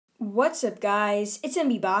What's up, guys? It's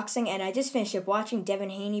MB Boxing, and I just finished up watching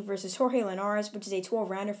Devin Haney versus Jorge Linares, which is a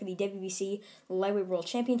 12-rounder for the WBC Lightweight World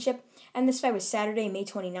Championship. And this fight was Saturday, May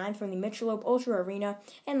 29th from the Michelob Ultra Arena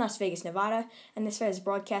in Las Vegas, Nevada. And this fight is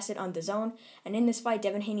broadcasted on DAZN. And in this fight,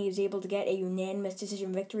 Devin Haney was able to get a unanimous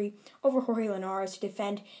decision victory over Jorge Linares to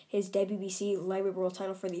defend his WBC Lightweight World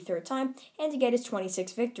title for the third time and to get his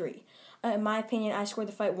 26th victory. In my opinion, I scored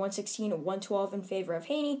the fight 116-112 in favor of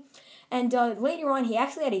Haney. And later on, he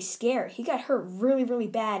actually had a scare. He got hurt really, really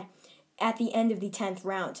bad at the end of the 10th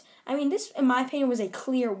round. I mean, this, in my opinion, was a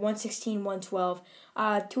clear 116-112.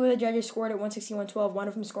 Two of the judges scored at 116-112, one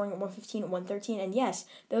of them scoring at 115-113. And yes,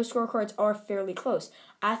 those scorecards are fairly close.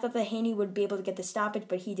 I thought that Haney would be able to get the stoppage,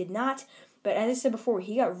 but he did not. But as I said before,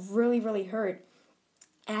 he got really, really hurt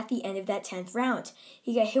at the end of that 10th round.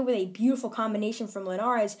 He got hit with a beautiful combination from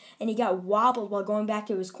Linares, and he got wobbled while going back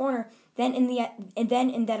to his corner. Then in that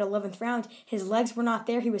 11th round, his legs were not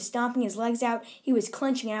there. He was stomping his legs out. He was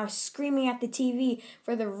clinching, and I was screaming at the TV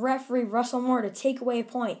for the referee, Russell Moore, to take away a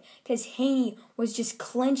point because Haney was just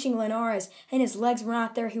clinching Linares, and his legs were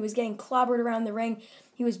not there. He was getting clobbered around the ring.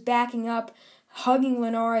 He was backing up, hugging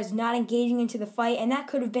Linares, not engaging into the fight, and that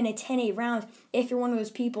could have been a 10-8 round if you're one of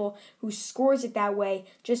those people who scores it that way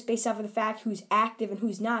just based off of the fact who's active and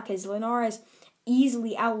who's not, because Linares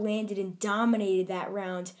easily outlanded and dominated that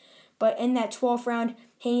round. But in that 12th round,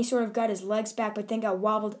 Haney sort of got his legs back, but then got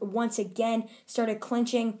wobbled once again, started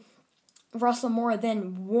clinching. Russell Moore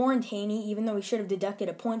then warned Haney, even though he should have deducted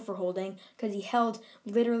a point for holding, because he held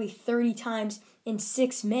literally 30 times in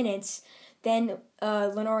 6 minutes. Then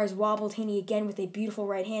Linares wobbled Haney again with a beautiful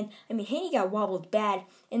right hand. I mean, Haney got wobbled bad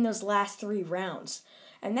in those last 3 rounds.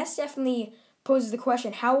 And that's definitely poses the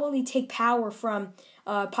question, how will he take power from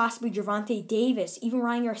possibly Gervonta Davis, even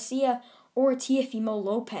Ryan Garcia, or Teofimo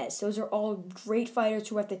Lopez? Those are all great fighters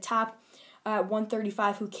who are at the top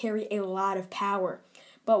 135 who carry a lot of power.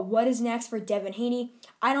 But what is next for Devin Haney?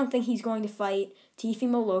 I don't think he's going to fight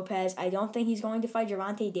Teofimo Lopez. I don't think he's going to fight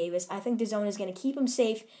Gervonta Davis. I think DAZN is going to keep him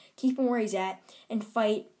safe, keep him where he's at, and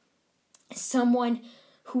fight someone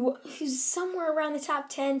who's somewhere around the top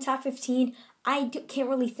 10, top 15. I can't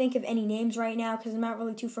really think of any names right now because I'm not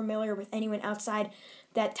really too familiar with anyone outside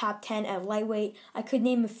that top 10 at lightweight. I could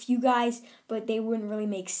name a few guys, but they wouldn't really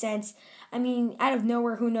make sense. I mean, out of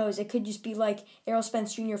nowhere, who knows? It could just be like Errol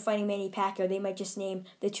Spence Jr. fighting Manny Pacquiao. They might just name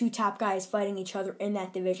the 2 top guys fighting each other in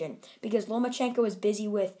that division. Because Lomachenko is busy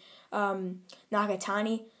with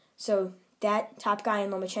Nakatani, so that top guy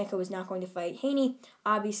in Lomachenko is not going to fight Haney.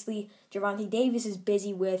 Obviously, Gervonta Davis is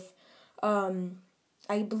busy with,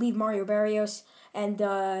 I believe, Mario Barrios, and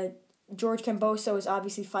George Camboso is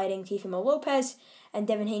obviously fighting Teofimo Lopez, and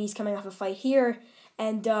Devin Haney's coming off a fight here,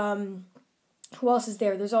 and who else is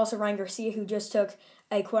there? There's also Ryan Garcia, who just took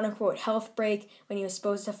a quote-unquote health break when he was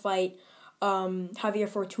supposed to fight Javier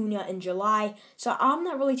Fortuna in July. So I'm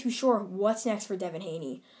not really too sure what's next for Devin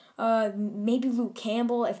Haney. Maybe Luke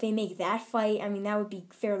Campbell, if they make that fight. I mean, that would be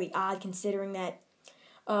fairly odd considering that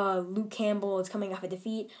Luke Campbell is coming off a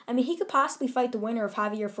defeat. I mean, he could possibly fight the winner of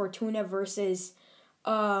Javier Fortuna versus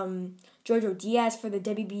Jojo Diaz for the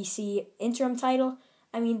WBC interim title.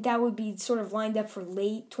 I mean, that would be sort of lined up for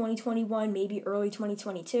late 2021, maybe early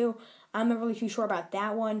 2022. I'm not really too sure about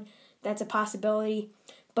that one. That's a possibility.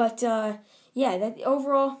 But, yeah, that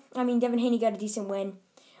overall, I mean, Devin Haney got a decent win,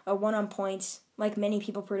 won on points. Like many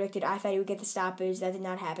people predicted, I thought he would get the stoppage. That did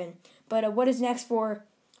not happen. But what is next for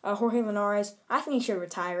Jorge Linares? I think he should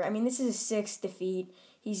retire. I mean, this is his 6th defeat.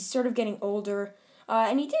 He's sort of getting older.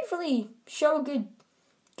 And he did really show a good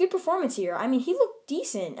performance here. I mean, he looked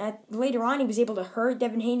decent. Later on, he was able to hurt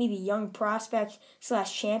Devin Haney, the young prospect /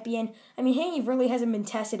 champion. I mean, Haney really hasn't been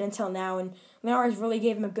tested until now, and Linares really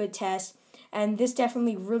gave him a good test. And this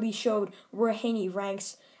definitely really showed where Haney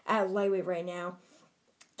ranks at lightweight right now.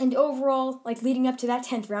 And overall, like leading up to that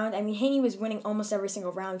 10th round, I mean, Haney was winning almost every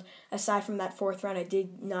single round. Aside from that 4th round, I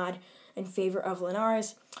did nod in favor of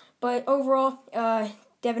Linares. But overall,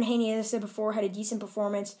 Devin Haney, as I said before, had a decent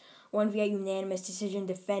performance. Won via unanimous decision,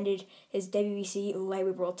 defended his WBC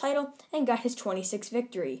Lightweight World title, and got his 26th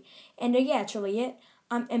victory. And yeah, that's really it.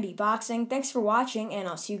 I'm MB Boxing. Thanks for watching, and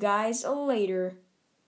I'll see you guys later.